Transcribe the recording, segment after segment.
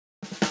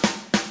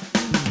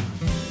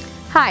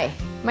Hi,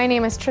 my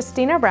name is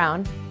Tristina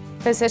Brown,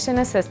 Physician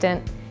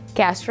Assistant,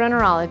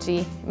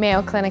 Gastroenterology,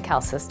 Mayo Clinic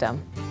Health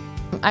System.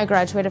 I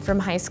graduated from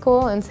high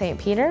school in St.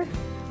 Peter.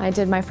 I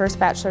did my first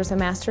bachelor's and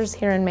master's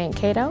here in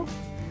Mankato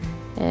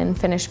and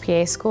finished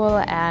P.A. school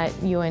at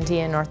UND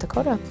in North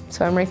Dakota.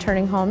 So I'm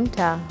returning home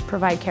to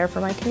provide care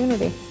for my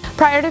community.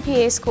 Prior to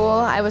P.A. school,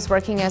 I was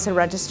working as a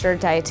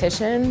registered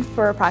dietitian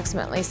for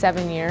approximately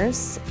 7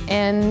 years,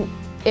 and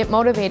it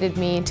motivated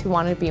me to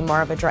want to be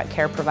more of a direct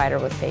care provider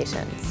with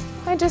patients.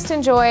 I just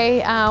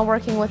enjoy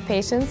working with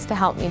patients to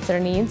help meet their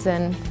needs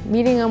and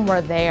meeting them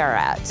where they are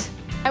at.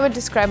 I would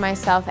describe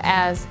myself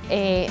as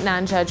a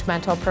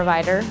non-judgmental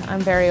provider.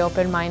 I'm very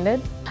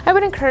open-minded. I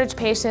would encourage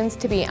patients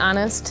to be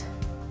honest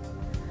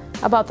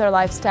about their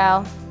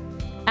lifestyle,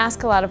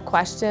 ask a lot of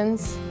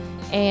questions,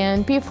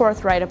 and be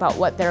forthright about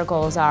what their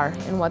goals are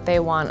and what they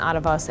want out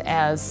of us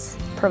as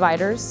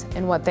providers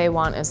and what they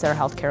want as their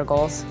healthcare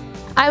goals.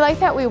 I like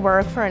that we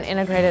work for an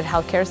integrated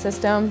healthcare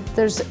system.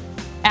 There's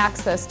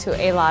access to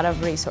a lot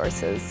of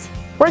resources.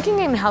 Working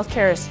in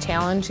healthcare is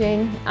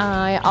challenging.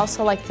 I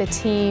also like the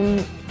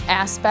team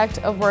aspect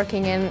of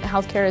working in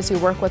healthcare as you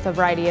work with a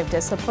variety of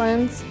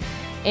disciplines.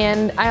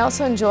 And I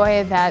also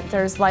enjoy that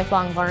there's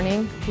lifelong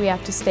learning. We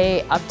have to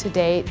stay up to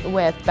date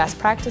with best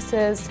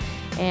practices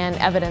and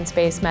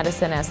evidence-based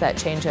medicine as that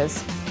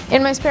changes.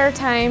 In my spare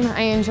time,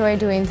 I enjoy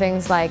doing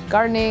things like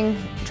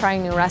gardening,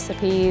 trying new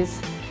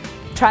recipes,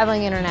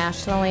 traveling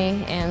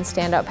internationally, and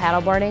stand-up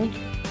paddleboarding.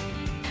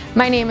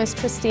 My name is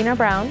Tristina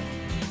Brown,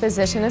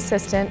 Physician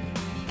Assistant,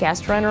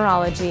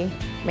 Gastroenterology,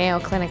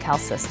 Mayo Clinic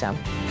Health System.